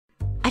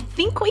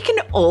think we can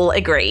all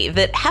agree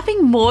that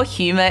having more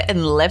humour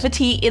and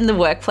levity in the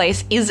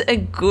workplace is a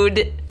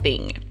good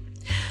thing.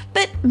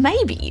 But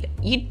maybe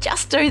you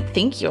just don't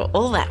think you're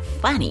all that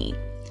funny.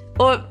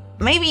 Or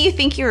maybe you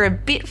think you're a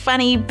bit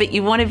funny, but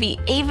you want to be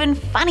even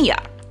funnier.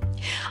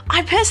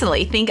 I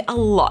personally think a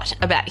lot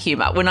about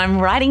humour when I'm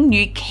writing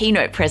new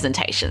keynote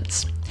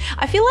presentations.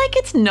 I feel like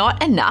it's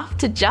not enough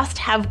to just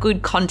have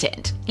good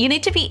content. You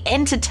need to be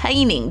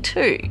entertaining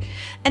too.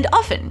 And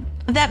often,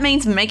 that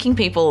means making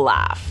people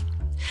laugh.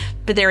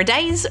 But there are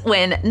days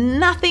when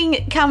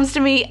nothing comes to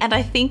me and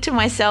I think to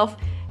myself,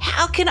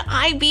 how can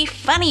I be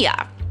funnier?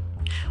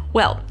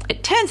 Well,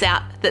 it turns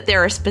out that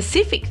there are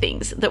specific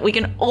things that we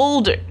can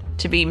all do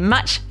to be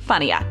much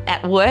funnier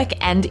at work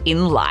and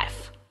in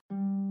life.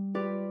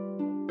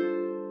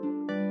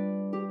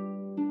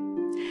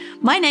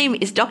 My name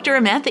is Dr.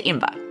 Amantha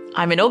Imber.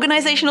 I'm an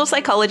organisational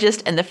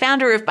psychologist and the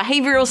founder of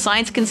behavioural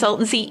science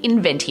consultancy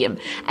Inventium,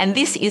 and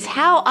this is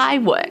How I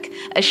Work,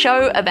 a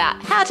show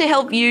about how to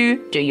help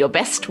you do your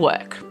best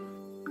work.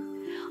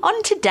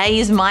 On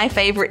today's My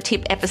Favourite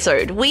Tip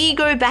episode, we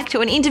go back to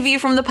an interview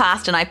from the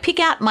past and I pick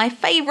out my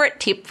favourite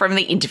tip from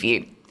the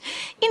interview.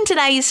 In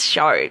today's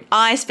show,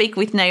 I speak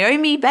with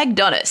Naomi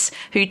Bagdonis,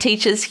 who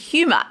teaches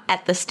humour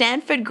at the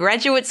Stanford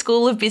Graduate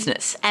School of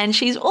Business, and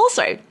she's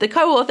also the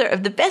co-author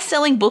of the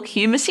best-selling book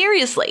Humour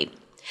Seriously.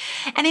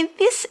 And in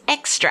this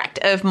extract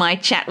of my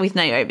chat with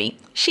Naomi,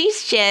 she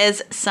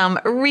shares some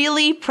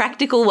really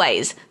practical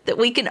ways that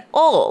we can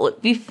all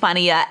be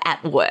funnier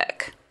at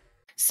work.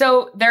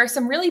 So there are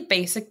some really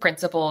basic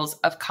principles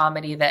of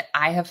comedy that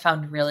I have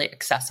found really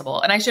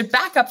accessible. And I should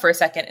back up for a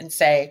second and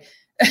say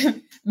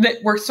that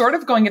we're sort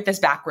of going at this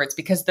backwards,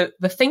 because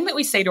the thing that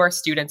we say to our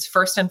students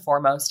first and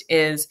foremost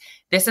is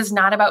this is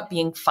not about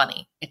being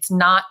funny. It's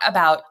not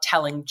about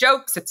telling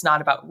jokes. It's not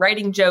about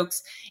writing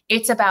jokes.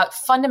 It's about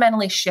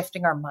fundamentally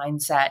shifting our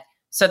mindset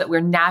so that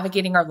we're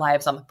navigating our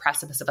lives on the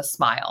precipice of a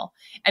smile.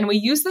 And we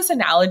use this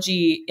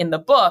analogy in the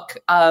book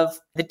of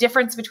the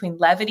difference between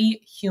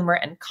levity, humor,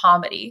 and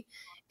comedy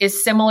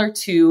is similar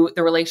to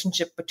the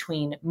relationship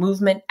between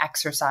movement,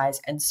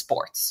 exercise, and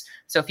sports.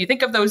 So if you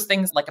think of those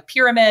things like a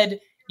pyramid,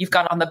 you've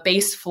got on the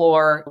base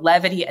floor,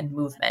 levity and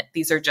movement.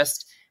 These are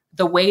just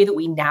the way that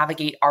we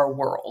navigate our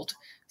world.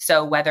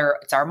 So whether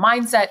it's our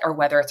mindset or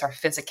whether it's our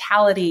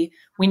physicality,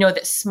 we know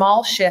that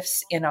small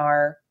shifts in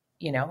our,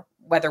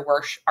 whether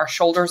our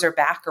shoulders are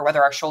back or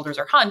whether our shoulders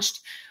are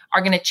hunched, are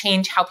going to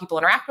change how people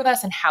interact with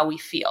us and how we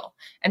feel.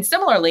 And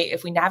similarly,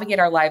 if we navigate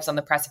our lives on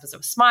the precipice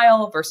of a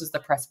smile versus the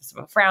precipice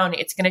of a frown,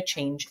 it's going to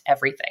change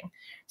everything.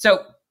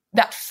 So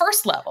that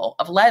first level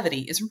of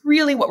levity is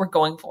really what we're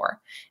going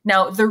for.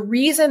 Now, the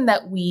reason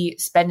that we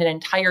spend an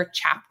entire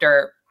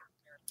chapter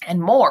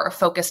and more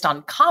focused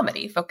on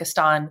comedy, focused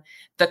on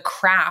the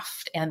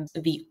craft and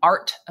the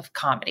art of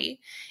comedy,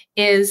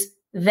 is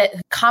that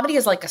comedy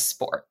is like a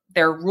sport.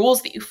 There are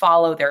rules that you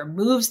follow, there are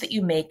moves that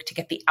you make to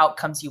get the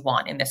outcomes you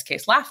want, in this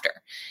case,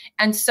 laughter.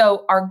 And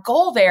so our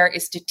goal there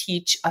is to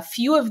teach a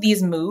few of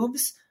these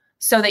moves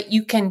so that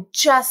you can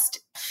just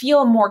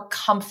feel more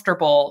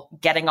comfortable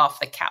getting off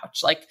the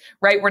couch.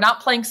 We're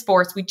not playing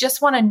sports. We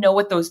just want to know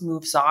what those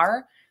moves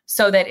are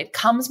so that it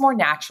comes more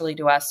naturally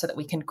to us so that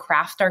we can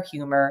craft our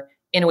humor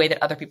in a way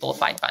that other people will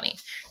find funny.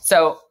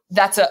 So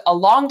that's a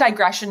long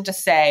digression to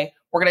say,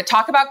 we're going to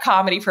talk about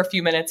comedy for a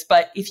few minutes,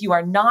 but if you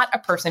are not a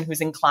person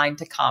who's inclined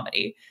to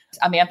comedy,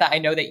 Amantha, I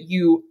know that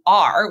you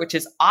are, which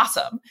is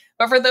awesome.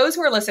 But for those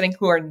who are listening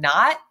who are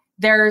not,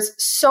 there's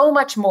so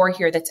much more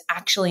here that's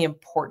actually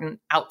important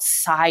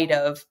outside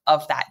of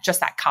that, just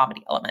that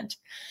comedy element.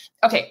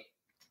 Okay,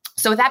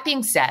 so with that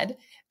being said,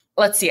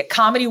 let's see, a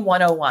comedy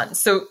 101.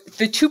 So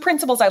the two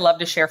principles I love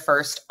to share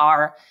first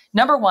are,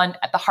 number one,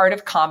 at the heart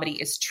of comedy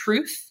is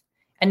truth.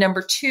 And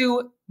number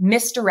two,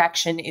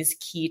 misdirection is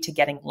key to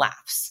getting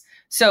laughs.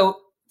 So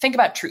think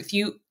about truth.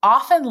 You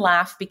often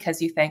laugh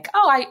because you think,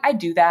 oh, I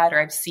do that, or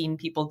I've seen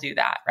people do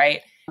that,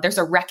 right? There's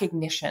a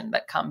recognition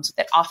that comes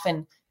that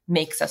often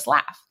makes us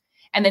laugh.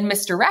 And then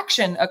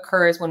misdirection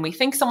occurs when we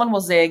think someone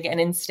will zig and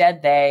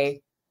instead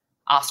they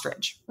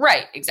ostrich.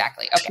 Right,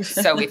 exactly. Okay,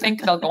 so we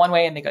think they'll go one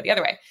way and they go the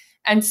other way.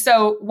 And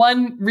so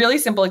one really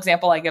simple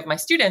example I give my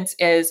students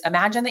is,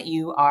 imagine that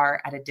you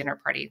are at a dinner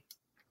party.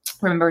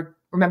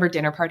 Remember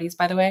dinner parties,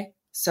 by the way?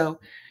 So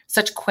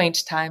such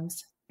quaint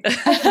times.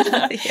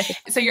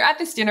 So you're at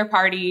this dinner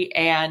party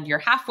and you're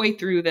halfway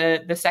through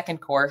the second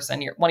course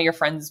and one of your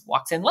friends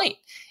walks in late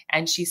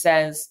and she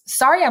says,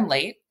 "Sorry, I'm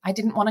late. I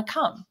didn't want to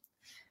come."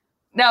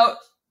 Now,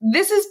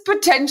 this is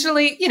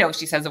potentially,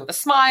 she says it with a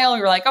smile.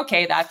 You're like,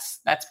 okay, that's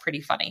pretty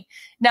funny.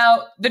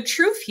 Now, the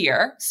truth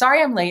here,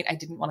 sorry, I'm late. I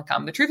didn't want to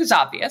come. The truth is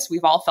obvious.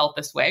 We've all felt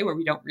this way where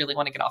we don't really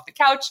want to get off the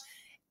couch.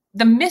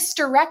 The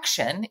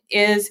misdirection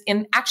is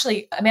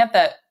actually,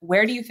 Amantha,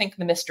 where do you think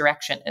the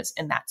misdirection is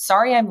in that?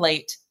 Sorry, I'm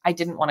late. I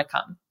didn't want to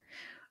come.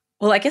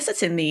 Well, I guess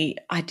it's in the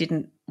I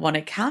didn't want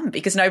to come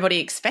because nobody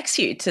expects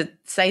you to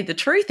say the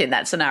truth in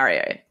that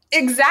scenario.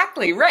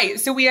 Exactly, right.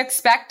 So we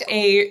expect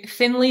a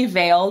thinly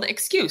veiled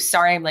excuse.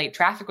 Sorry, I'm late.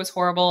 Traffic was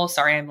horrible.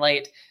 Sorry, I'm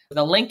late.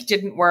 The link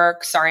didn't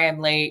work. Sorry, I'm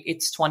late.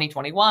 It's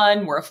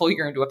 2021. We're a full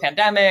year into a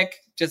pandemic.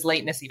 Does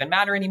lateness even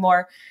matter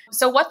anymore?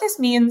 So what this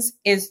means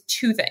is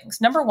two things.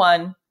 Number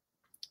one,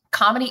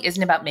 comedy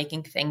isn't about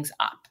making things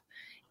up.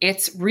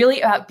 It's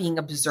really about being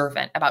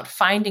observant, about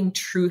finding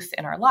truth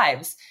in our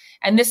lives.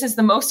 And this is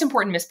the most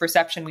important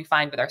misperception we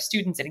find with our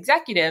students and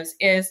executives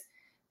is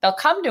they'll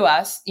come to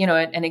us,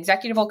 an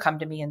executive will come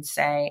to me and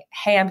say,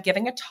 hey, I'm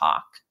giving a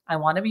talk. I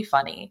want to be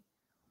funny.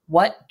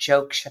 What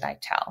joke should I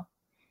tell?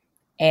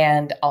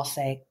 And I'll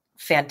say,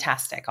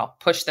 fantastic. I'll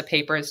push the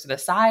papers to the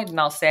side and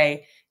I'll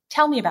say,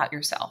 tell me about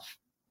yourself.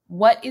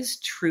 What is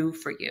true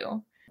for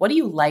you? What do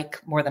you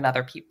like more than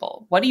other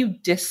people? What do you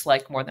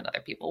dislike more than other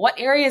people? What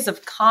areas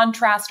of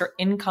contrast or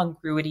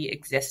incongruity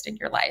exist in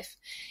your life?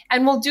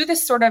 And we'll do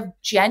this sort of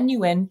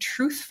genuine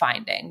truth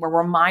finding where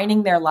we're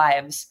mining their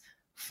lives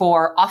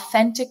for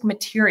authentic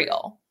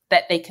material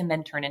that they can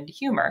then turn into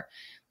humor.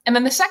 And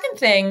then the second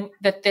thing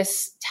that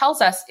this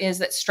tells us is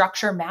that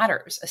structure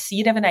matters. A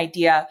seed of an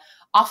idea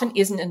often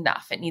isn't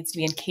enough. It needs to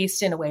be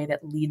encased in a way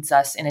that leads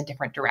us in a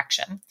different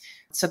direction.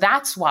 So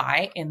that's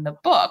why in the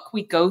book,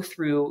 we go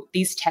through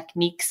these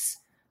techniques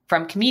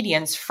from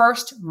comedians,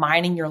 first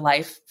mining your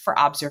life for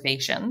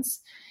observations,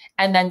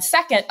 and then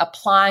second,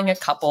 applying a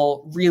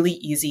couple really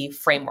easy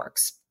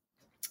frameworks.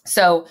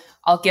 So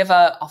I'll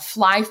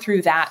fly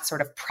through that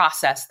sort of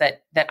process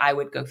that I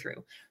would go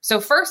through.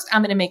 So first,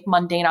 I'm going to make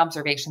mundane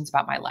observations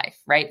about my life,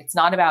 right? It's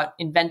not about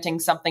inventing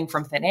something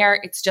from thin air.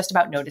 It's just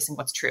about noticing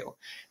what's true.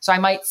 So I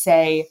might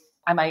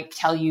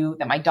tell you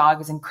that my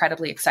dog is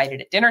incredibly excited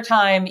at dinner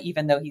time,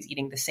 even though he's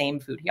eating the same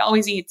food he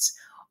always eats,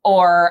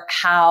 or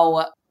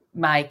how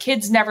my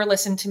kids never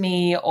listen to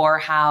me, or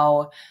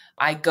how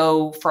I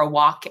go for a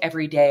walk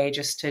every day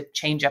just to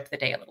change up the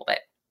day a little bit.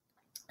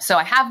 So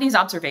I have these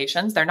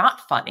observations. They're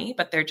not funny,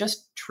 but they're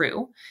just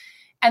true.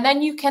 And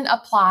then you can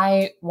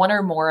apply one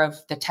or more of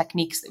the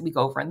techniques that we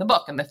go over in the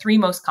book. And the three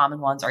most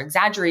common ones are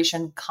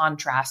exaggeration,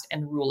 contrast,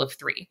 and rule of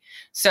three.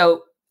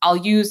 So I'll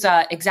use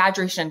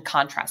exaggeration and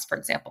contrast, for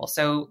example.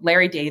 So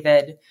Larry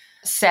David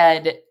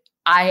said,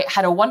 I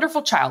had a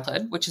wonderful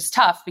childhood, which is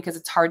tough because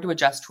it's hard to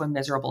adjust to a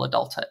miserable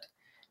adulthood.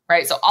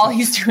 Right. So all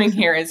he's doing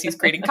here is he's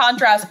creating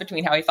contrast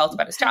between how he felt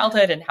about his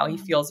childhood and how he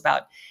feels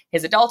about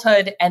his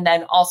adulthood, and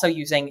then also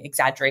using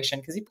exaggeration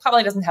because he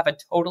probably doesn't have a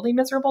totally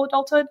miserable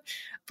adulthood,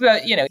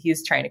 but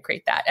he's trying to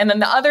create that. And then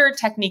the other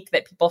technique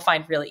that people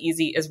find really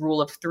easy is rule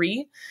of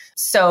three.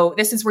 So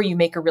this is where you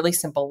make a really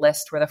simple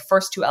list where the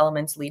first two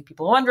elements lead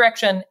people in one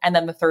direction, and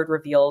then the third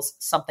reveals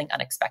something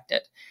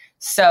unexpected.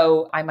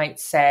 So I might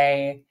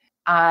say,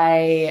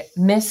 I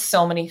miss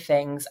so many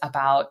things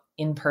about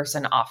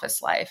in-person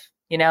office life.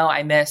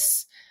 I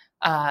miss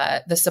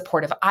the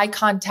support of eye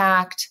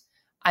contact.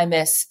 I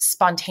miss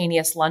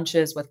spontaneous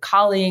lunches with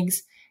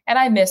colleagues, and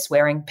I miss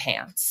wearing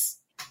pants,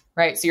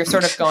 right? So you're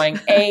sort of going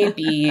A,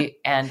 B,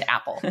 and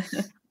Apple.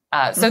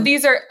 So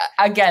these are,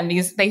 again,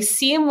 they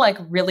seem like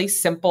really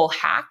simple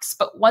hacks,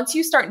 but once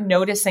you start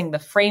noticing the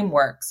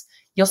frameworks,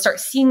 you'll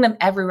start seeing them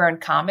everywhere in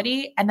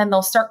comedy, and then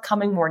they'll start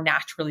coming more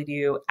naturally to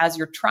you as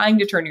you're trying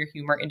to turn your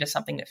humor into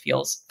something that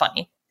feels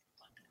funny.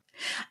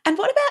 And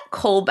what about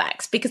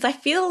callbacks? Because I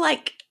feel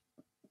like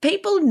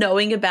people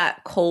knowing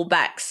about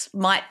callbacks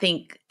might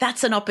think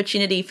that's an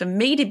opportunity for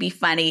me to be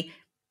funny,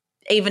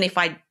 even if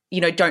I,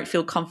 don't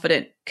feel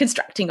confident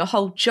constructing a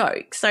whole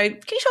joke. So can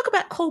you talk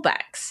about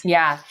callbacks?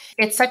 Yeah,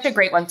 it's such a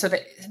great one. So the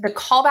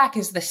callback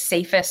is the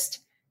safest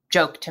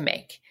joke to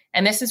make.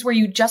 And this is where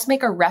you just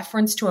make a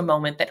reference to a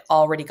moment that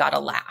already got a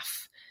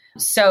laugh.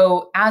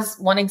 So as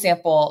one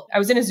example, I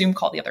was in a Zoom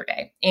call the other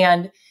day,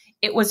 and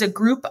it was a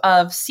group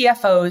of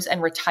CFOs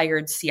and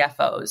retired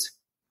CFOs.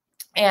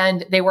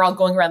 And they were all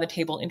going around the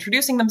table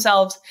introducing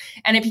themselves.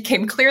 And it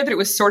became clear that it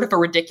was sort of a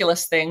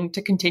ridiculous thing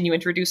to continue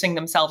introducing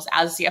themselves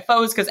as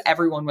CFOs because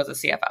everyone was a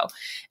CFO.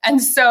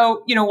 And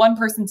so, one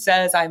person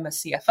says, I'm a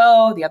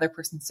CFO. The other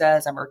person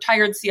says, I'm a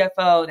retired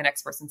CFO. The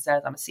next person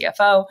says, I'm a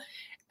CFO.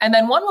 And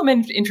then one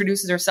woman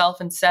introduces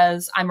herself and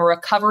says, I'm a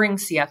recovering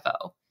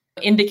CFO,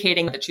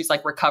 indicating that she's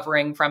like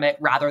recovering from it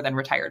rather than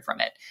retired from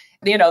it.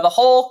 The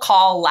whole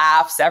call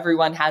laughs.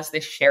 Everyone has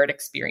this shared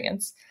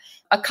experience.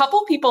 A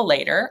couple people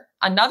later,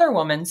 another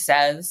woman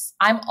says,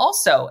 I'm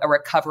also a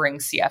recovering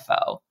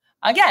CFO.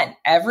 Again,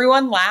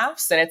 everyone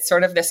laughs, and it's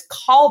sort of this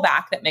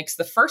callback that makes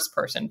the first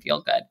person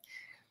feel good.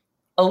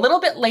 A little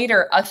bit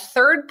later, a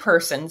third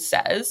person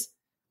says,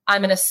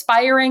 I'm an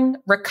aspiring,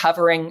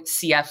 recovering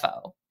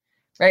CFO.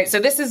 Right?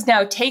 So this is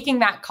now taking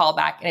that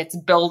callback and it's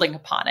building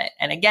upon it.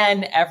 And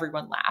again,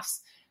 everyone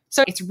laughs.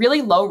 So it's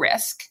really low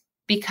risk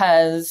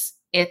because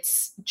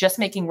it's just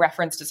making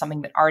reference to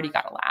something that already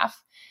got a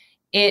laugh.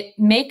 It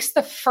makes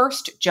the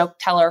first joke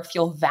teller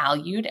feel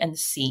valued and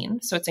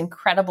seen. So it's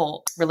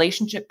incredible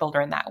relationship builder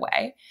in that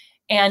way.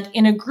 And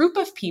in a group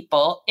of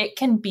people, it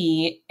can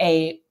be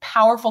a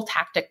powerful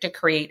tactic to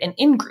create an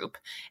in-group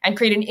and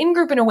create an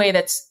in-group in a way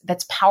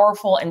that's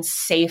powerful and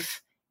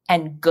safe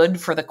and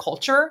good for the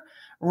culture,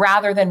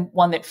 rather than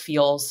one that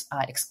feels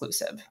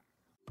exclusive.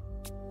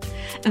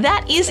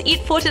 That is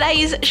it for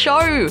today's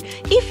show.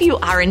 If you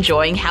are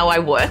enjoying How I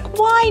Work,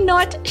 why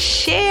not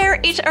share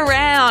it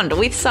around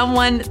with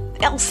someone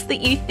else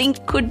that you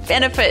think could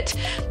benefit?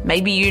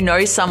 Maybe you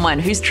know someone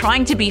who's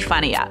trying to be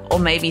funnier, or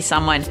maybe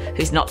someone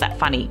who's not that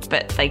funny,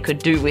 but they could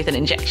do with an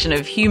injection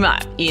of humour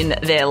in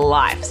their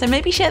life. So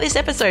maybe share this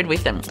episode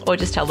with them, or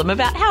just tell them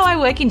about How I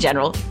Work in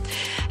general.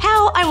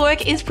 How I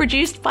Work is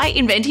produced by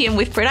Inventium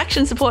with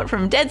production support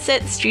from Dead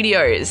Set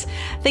Studios.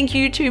 Thank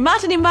you to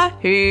Martin Imber,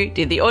 who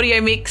did the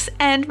audio mix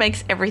and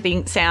makes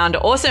everything sound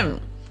awesome.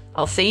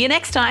 I'll see you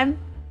next time.